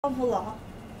traveler.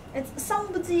 It's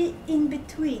somebody in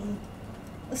between.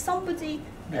 Somebody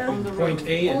on the point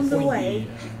A and on the point way.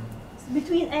 B.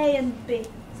 Between A and B.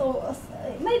 So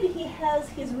maybe he has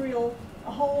his real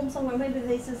home somewhere, maybe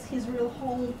this is his real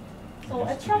home. So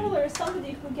a traveler is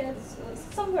somebody who gets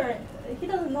somewhere, he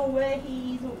doesn't know where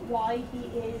he is, why he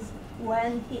is,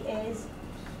 when he is.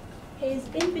 He's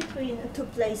in between two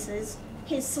places.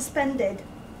 He's suspended,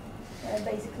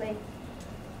 basically.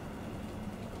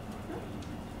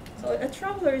 So a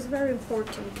traveler is very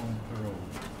important. On the road.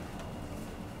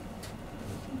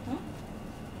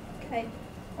 Okay.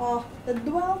 That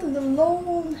dwelt in the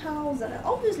lone house, and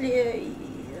obviously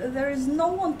there is no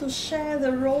one to share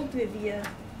the road with you.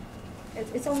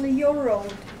 It's only your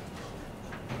road.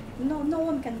 No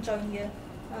one can join you.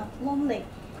 Lonely,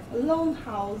 lone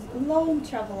house, lone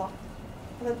traveler.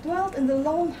 That dwelt in the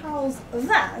lone house.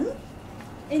 Then,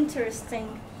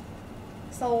 interesting.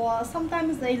 So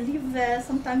sometimes they live there,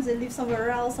 sometimes they live somewhere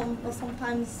else,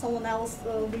 sometimes someone else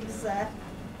lives there.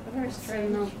 Very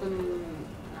strange. It's an open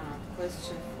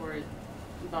question for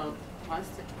about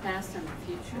past and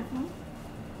future.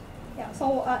 Yeah,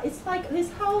 so it's like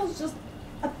this house just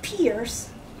appears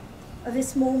at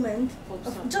this moment,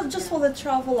 just for the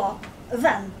traveler.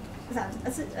 Then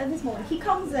at this moment, he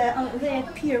comes there and they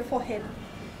appear for him.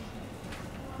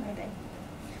 Maybe.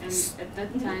 And at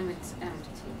that time it's empty.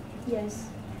 Yes.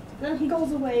 Then he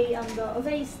goes away and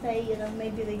they stay, and then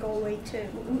maybe they go away too.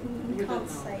 We can't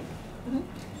say.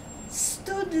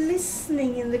 Stood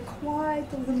listening in the quiet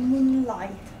of the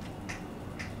moonlight.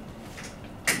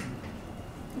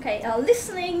 Okay,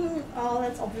 listening,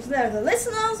 that's obvious. They're the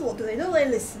listeners. What do? They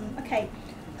listen. Okay,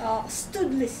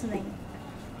 stood listening.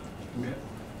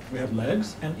 We have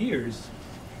legs and ears.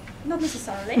 Not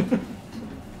necessarily.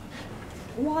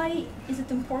 Why is it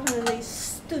important that they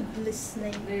stood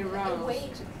listening? They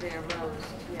aroused. Yeah.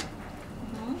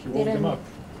 She woke them up.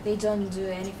 They don't do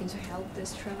anything to help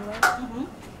this traveler.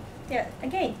 Yeah,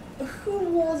 again, who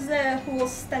was there who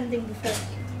was standing before?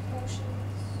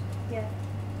 Yeah.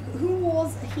 Who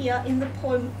was here in the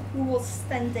poem who was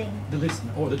standing? The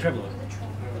listener, or the traveler.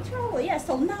 The traveler, yes.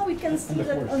 So now we can see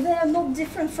that they are not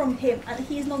different from him and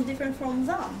he is not different from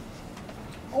them.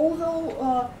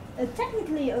 Although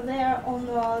technically they're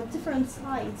on different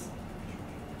sides,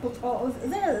 but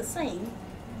they're the same.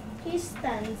 He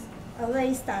stands,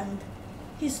 they stand.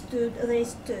 He stood, they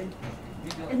stood.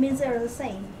 It means they're the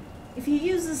same. If you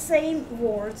use the same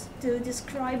words to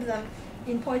describe them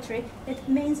in poetry, it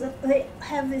means that they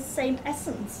have the same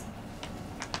essence.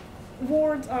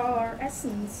 Words are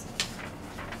essence.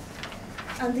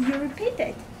 And you repeat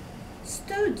it.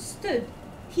 Stood, stood.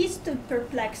 He stood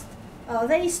perplexed.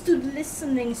 They stood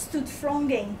listening, stood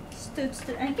thronging, stood.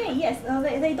 And again, yes,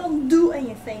 they don't do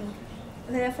anything.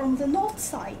 They're from the north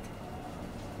side.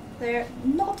 They're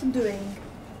not doing.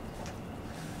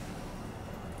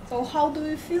 So how do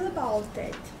you feel about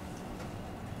it?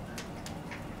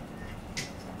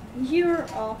 You're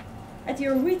at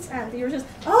your wit's end. You're just,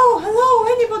 oh, hello,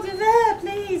 anybody there,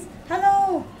 please?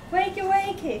 Hello, wakey,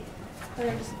 wakey.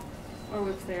 Or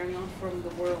if they're not from the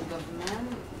world of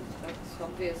men, that's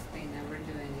obvious they never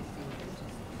do anything.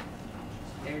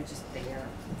 They're just there.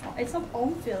 It's not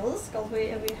obvious, because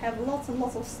we have lots and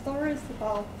lots of stories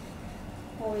about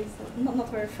always not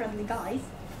very friendly guys,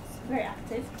 very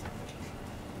active.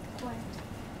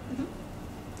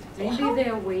 Maybe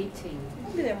they're waiting.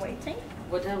 Maybe they're waiting.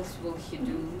 What else will he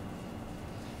do?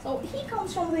 So he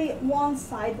comes from the one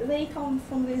side, they come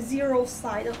from the zero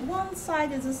side. And one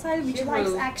side is the side which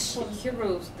likes action. He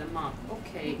rose them up.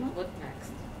 Okay, what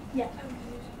next? Yeah.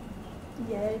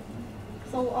 Yeah.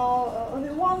 So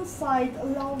the one side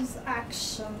loves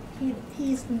action.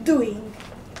 He's doing.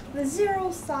 The zero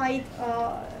side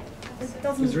it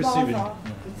doesn't bother.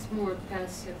 It's more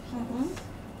passive.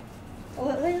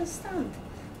 Well, they understand.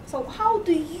 So how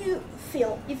do you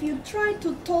feel if you try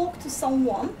to talk to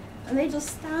someone and they just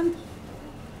stand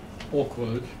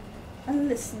awkward and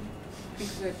listen?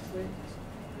 Exactly.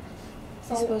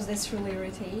 So I suppose that's really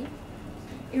irritating.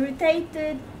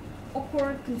 Irritated,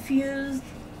 awkward, confused.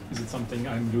 Is it something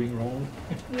I'm doing wrong?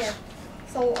 Yeah.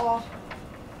 So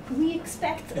we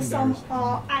expect some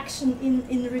action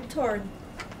in return.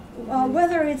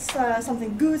 Whether it's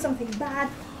something good, something bad.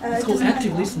 It's called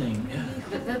active listening. Yeah.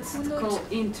 That's called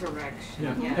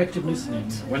interaction. Yeah. Active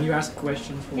listening. When you ask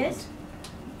questions. Yes.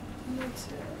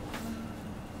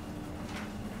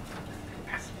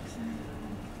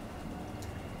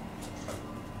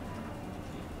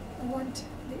 Want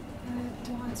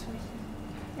to answer.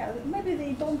 Yeah, maybe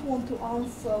they don't want to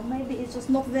answer. Maybe it's just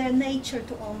not their nature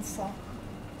to answer.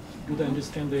 Do they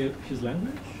understand his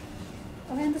language?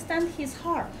 I understand his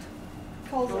heart.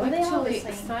 because Well, they are the actually,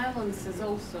 same. silence is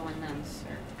also an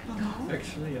answer.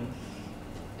 Actually, yes.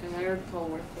 A very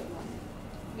powerful one.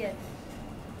 Yes.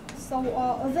 So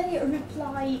they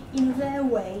reply in their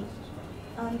way,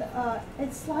 and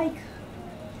it's like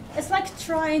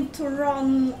trying to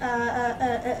run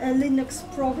a Linux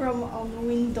program on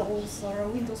Windows or a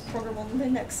Windows program on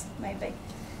Linux. Maybe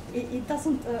it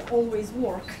doesn't always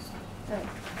work.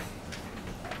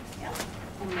 Yeah.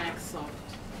 On Microsoft.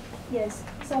 Yes.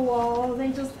 So they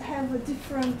just have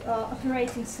different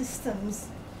operating systems.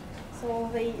 So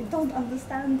they don't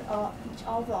understand each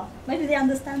other. Maybe they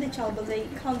understand each other, but they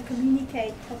can't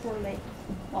communicate properly.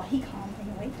 Well, he can't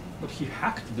anyway. But he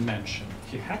hacked the mansion.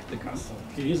 He hacked the castle.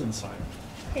 He is inside.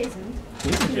 He isn't.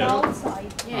 Isn't He's he?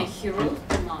 outside. Yeah, he wrote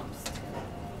them up still.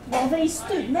 Well,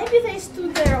 maybe they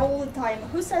stood there all the time.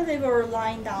 Who said they were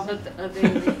lying down? But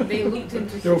they looked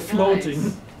into his They were floating.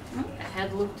 eyes.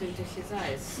 Had looked into his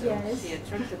eyes, so Yes. he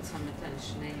attracted some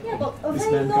attention anyway. Yeah, but This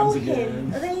they man know comes him.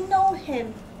 again. They know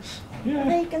him. Yeah.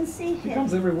 They can see He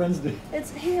comes him. every Wednesday.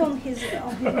 It's he on his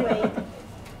way.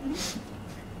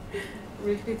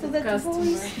 Repeated So that customer.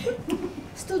 voice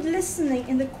stood listening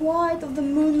in the quiet of the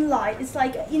moonlight. It's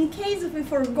like in case if we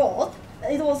forgot,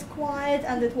 it was quiet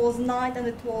and it was night and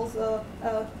it was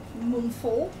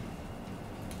moonfall.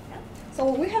 Yeah. So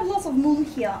we have lots of moon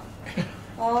here.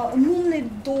 A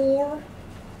moonlit door,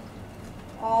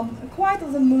 quiet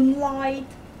of the moonlight,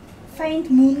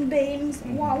 faint moonbeams.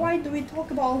 Why do we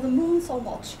talk about the moon so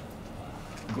much?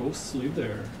 Ghosts live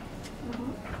there.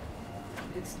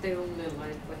 It's the only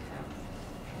light we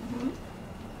have.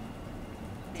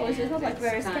 So it's not like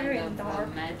very it's scary kind and of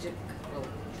dark. magic, well,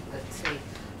 let's say.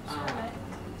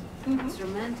 Mhm. It's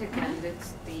romantic and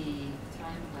it's the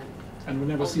time when And we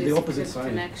never all see the these opposite side.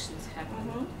 connections happen.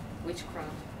 Mhm.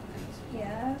 Witchcraft. And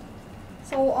Yeah.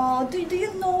 So, do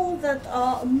you know that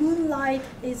moonlight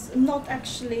is not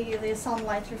actually the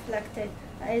sunlight reflected?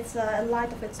 It's a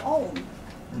light of its own.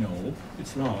 No,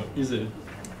 it's not, is it?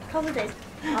 Because it is.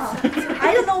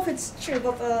 I don't know if it's true,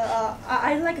 but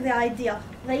I like the idea.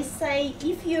 They say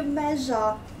if you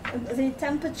measure the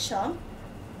temperature,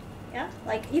 yeah,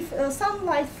 like if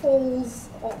sunlight falls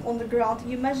on the ground,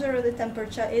 you measure the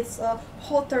temperature, it's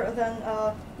hotter than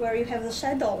where you have the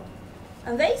shadow.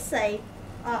 And they say,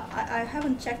 I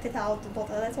haven't checked it out, but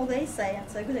that's what they say,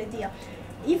 it's a good idea.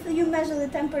 If you measure the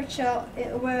temperature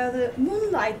where the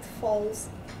moonlight falls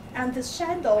and the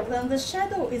shadow, then the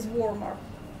shadow is warmer.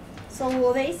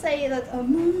 So they say that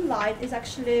moonlight is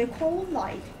actually a cold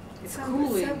light. it's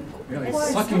cooling. Yeah, Well,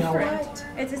 it's sucking out. Right.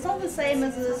 It's not the same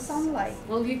as the sunlight.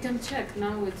 Well, you can check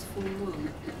now. It's full moon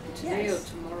today Yes. or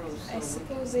tomorrow. So I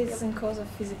suppose it's in cause of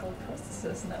physical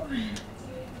processes now.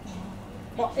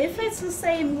 Well, if it's the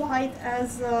same light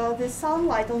as the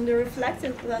sunlight only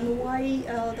reflected, then why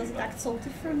does it act so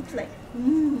differently?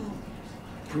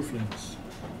 Prooflings.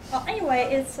 Well, anyway,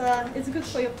 it's good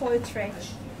for your poetry.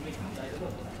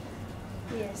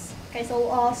 Yes. Okay,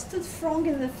 so stood strong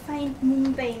in the faint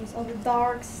moonbeams on the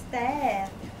dark stair.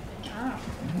 Ah.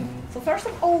 So first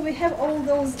of all, we have all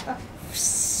those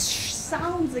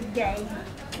sounds again,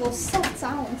 those soft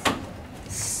sounds.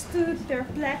 Stood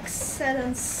perplexed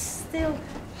and still,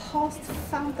 host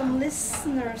phantom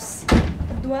listeners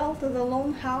dwelt at the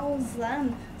lone house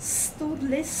and stood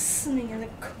listening in the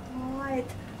quiet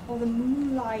of the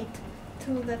moonlight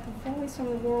to that voice from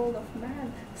the world of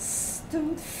man.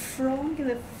 Stood strong in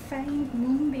the faint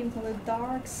moonbeams on the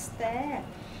dark stair.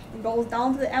 It goes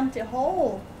down to the empty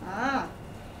hall. Ah.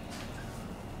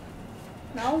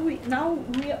 Now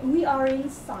we are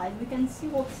inside. We can see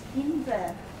what's in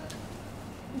there.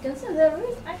 You can see there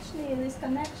is actually this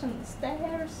connection.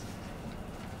 Stairs.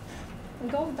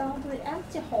 It goes down to the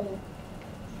empty hall.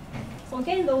 So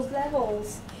again, those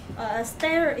levels. A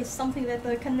stair is something that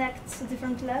connects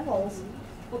different levels.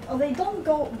 But they don't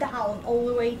go down all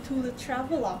the way to the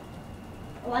traveler.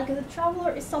 Like the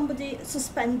traveler is somebody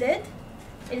suspended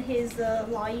in his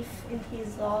life, in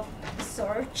his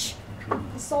search.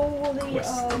 So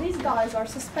these guys are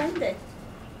suspended.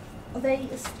 They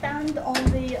stand on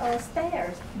the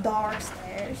stairs, dark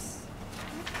stairs.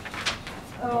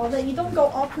 They don't go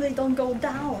up, they don't go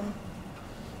down.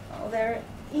 They're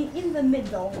in the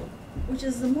middle, which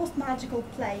is the most magical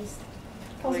place.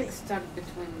 like stuck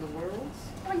between the worlds.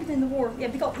 Like in the world, yeah,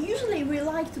 because usually we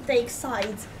like to take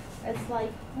sides. It's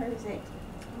like, where is it?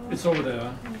 It's over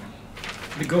there.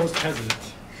 The ghost has it.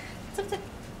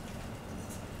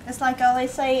 It's like they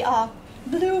say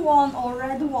blue one or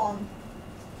red one,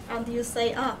 and you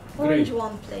say orange Great.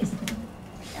 one, please.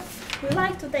 Yeah. We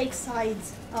like to take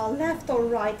sides, left or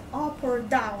right, up or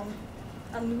down,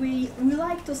 and we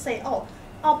like to say, oh,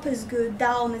 up is good,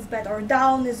 down is bad, or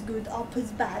down is good, up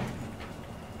is bad.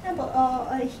 Yeah,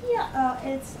 but here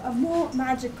it's a more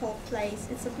magical place.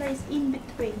 It's a place in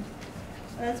between.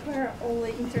 That's where all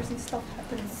the interesting stuff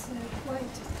happens. Quiet.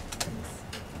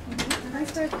 Mm-hmm.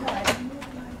 It's very quiet.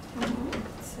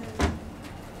 It's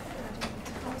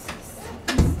houses,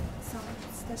 some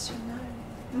stationary,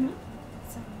 Mm-hmm.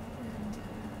 some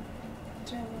and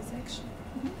transaction.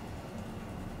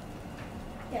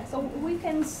 Yeah, so we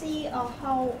can see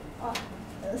how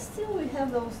still we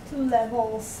have those two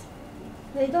levels.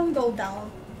 They don't go down.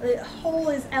 The hole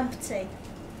is empty.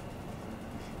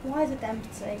 Why is it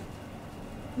empty?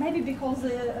 Maybe because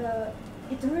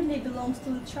it really belongs to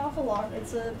the traveler.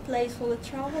 It's a place for the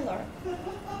traveler.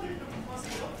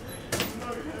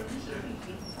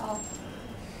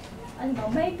 I don't know,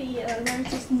 maybe there's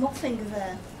just nothing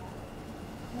there.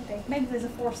 Okay, maybe there's a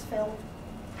force field.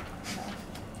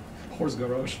 Horse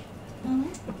garage.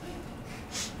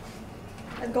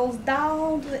 It goes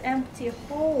down to the empty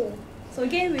hole. So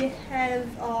again we have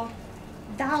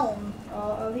down,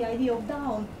 the idea of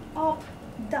down, up,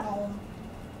 down,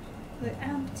 the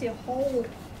empty hole,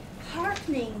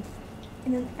 heartening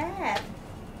in an air,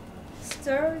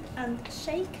 stirred and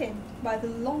shaken by the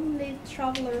lonely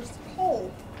traveler's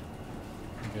call.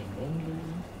 Again, lonely.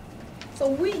 So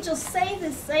we just say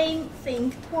the same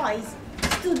thing twice.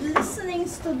 Stood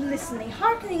listening.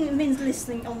 Hearkening means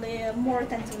listening only more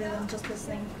attentively than just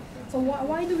listening. So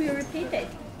why do we repeat it?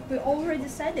 We already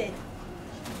said it.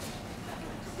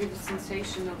 Give a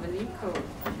sensation of an echo.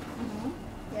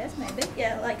 Yes, maybe.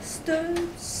 Yeah, like stood.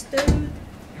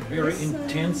 Very Listen.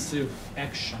 intensive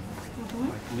action.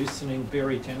 Like listening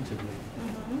very attentively.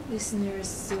 Listener is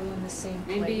still in the same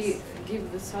Maybe place.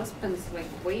 give the suspense, like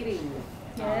waiting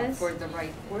Yes. for the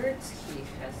right words he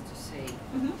has to say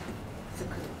Mhm. to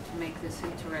make this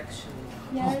interaction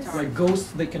Yes. start. Like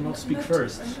ghosts, they cannot speak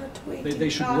first. I'm not waiting. They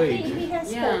should He wait.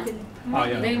 has Yeah. spoken. Ah,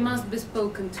 yeah. They must be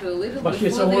spoken to a little But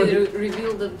he's before they already-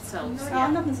 reveal themselves.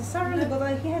 Not necessarily, but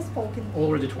he has spoken.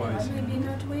 Already twice. Maybe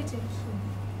not waiting.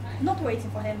 Not waiting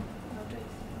for him.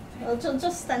 Not waiting.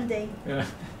 Just standing. Yeah.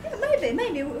 Yeah,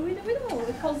 maybe we don't know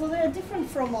because they are different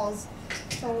from us.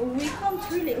 So we can't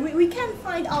really we can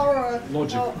find our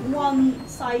Logic.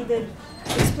 one-sided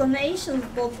explanations,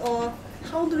 but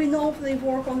how do we know if they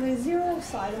work on the zero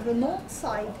side or the north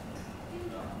side?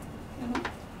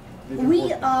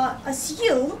 We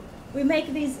assume we make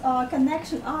this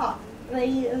connection.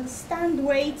 They stand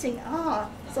waiting.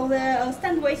 So they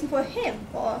stand waiting for him.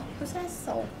 Who says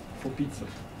so? For pizza.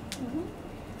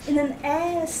 In an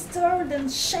air stirred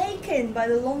and shaken by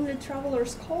the lonely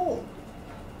traveler's call.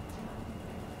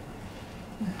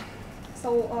 So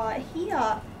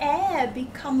here, air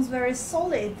becomes very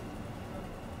solid.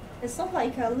 It's not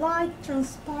like a light,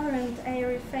 transparent,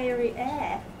 airy-fairy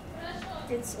air.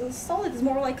 It's solid, it's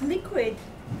more like liquid.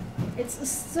 It's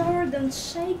stirred and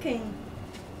shaken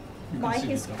You can by see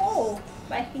his the dots. call,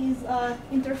 by his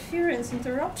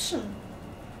interruption.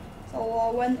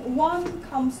 So when one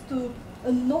comes to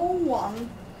a no one,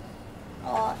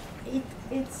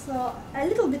 it's a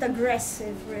little bit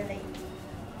aggressive, really.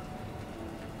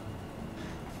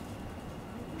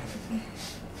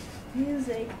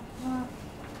 Music.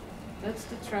 That's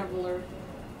the traveler.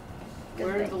 Good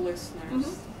We're thing. the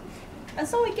listeners. And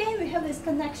so again we have this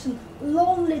connection,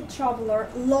 lonely traveler,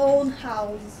 lone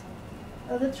house.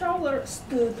 The traveler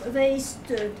stood, they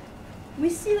stood. We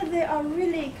see that they are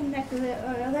really connected, they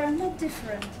are not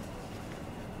different.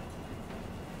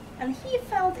 And he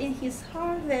felt in his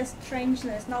heart their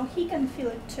strangeness, now he can feel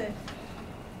it too.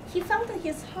 He felt in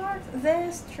his heart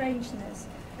their strangeness,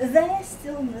 their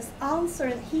stillness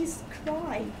answering his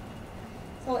cry.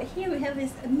 So here we have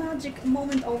this magic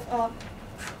moment of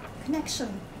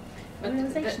connection. But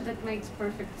Realization. that makes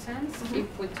perfect sense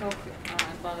if we talk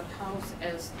about house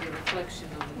as the reflection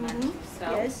of the man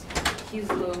himself. Yes. He's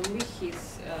lonely,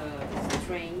 he's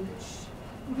strange,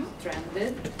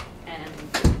 stranded, and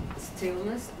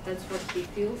stillness, that's what he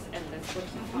feels and that's what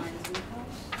he finds in the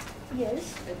house.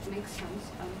 Yes. That makes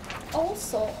sense.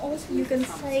 Also you can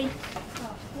say,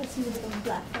 let's use it on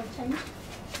black for a change.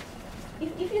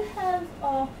 If you have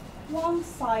one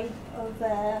side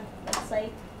there, let's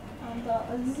say, and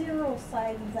a zero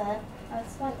side there,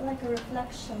 it's like a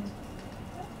reflection,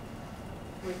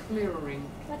 Like mirroring.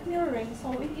 like mirroring.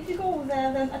 So if you go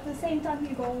there, then at the same time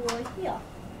you go here.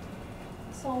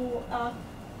 So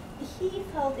he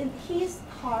felt in his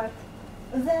heart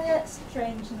their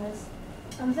strangeness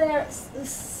and their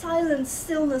silent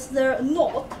stillness. They're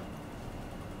not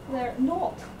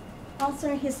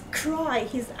answering his cry,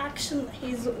 his action,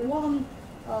 his one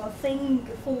thing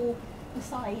full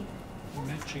aside.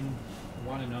 Matching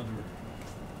one another.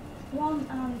 one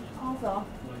and other.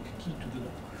 Like key to the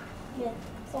door. Yeah.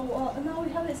 So now we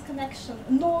have this connection,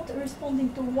 not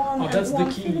responding to one Oh, and that's the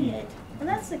one key. feeling it. And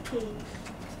that's the key.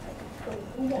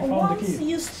 found the Once key.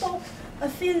 you stop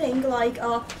feeling like,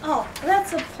 oh,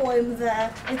 that's a poem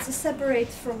there, it's separate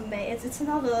from me, it's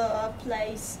another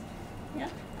place. Yeah?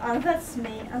 And that's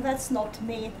me, and that's not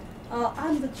me.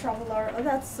 I'm the traveler,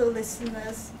 that's the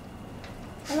listeners.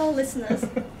 Hello, listeners.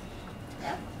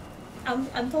 Yeah?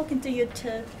 I'm talking to you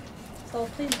too, so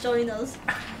please join us.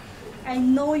 I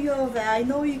know you're there, I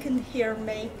know you can hear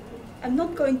me. I'm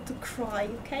not going to cry,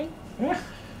 okay?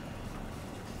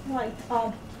 Right,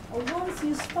 once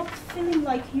you stop feeling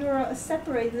like you're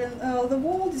separated, then the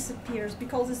wall disappears,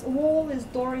 because this wall, this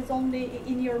door is only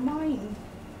in your mind.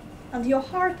 And your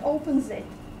heart opens it.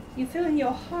 You feel in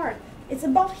your heart. It's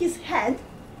above his head,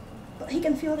 but he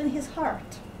can feel it in his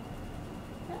heart.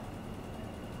 Yeah?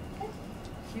 Okay.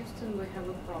 Houston, we have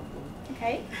a problem.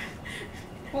 Okay.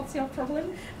 What's your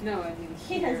problem? No, I mean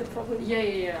He has a problem.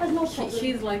 Yeah. Has no problem.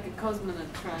 He's like a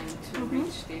cosmonaut trying to Mhm.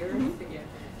 reach the Earth. Mhm. Yeah.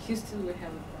 Houston, we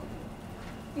have a problem.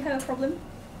 You have a problem?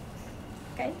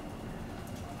 Okay.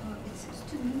 It seems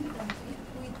to me that if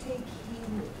we take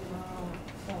him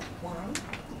for one,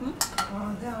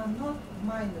 they are not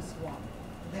 -1.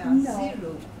 They are No.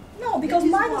 0. No, because That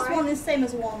is minus why- 1 is same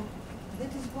as 1.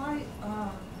 That is why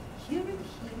hearing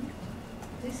him,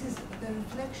 this is the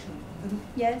reflection, the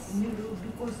Yes. mirror,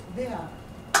 because they are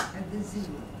at the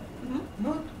 0,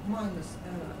 not minus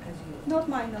as you. Not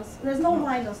minus. There's no No.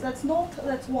 minus. That's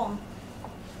 1.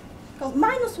 Because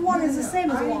minus 1 is the same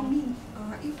as I 1. mean,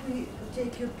 if we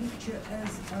take your picture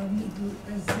as middle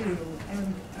as 0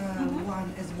 and 1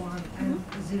 as 1 and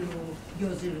 0,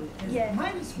 your 0 as Yeah.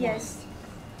 -1. Yes.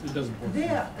 It doesn't work. They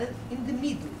are in the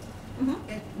middle, Mhm.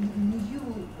 at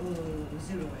new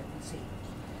 0, I would say.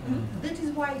 Mm. That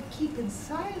is why keeping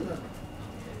silent,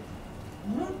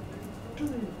 not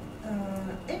doing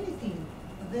anything,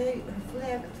 they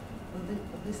reflect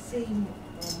the same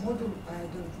model, I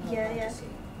don't know Yeah, how yeah. to say,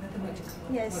 mathematical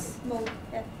Yes. model. No.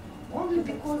 Yeah. Only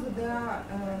because they are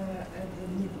at the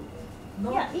middle.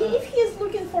 Not, Yeah. If he is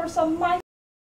looking for some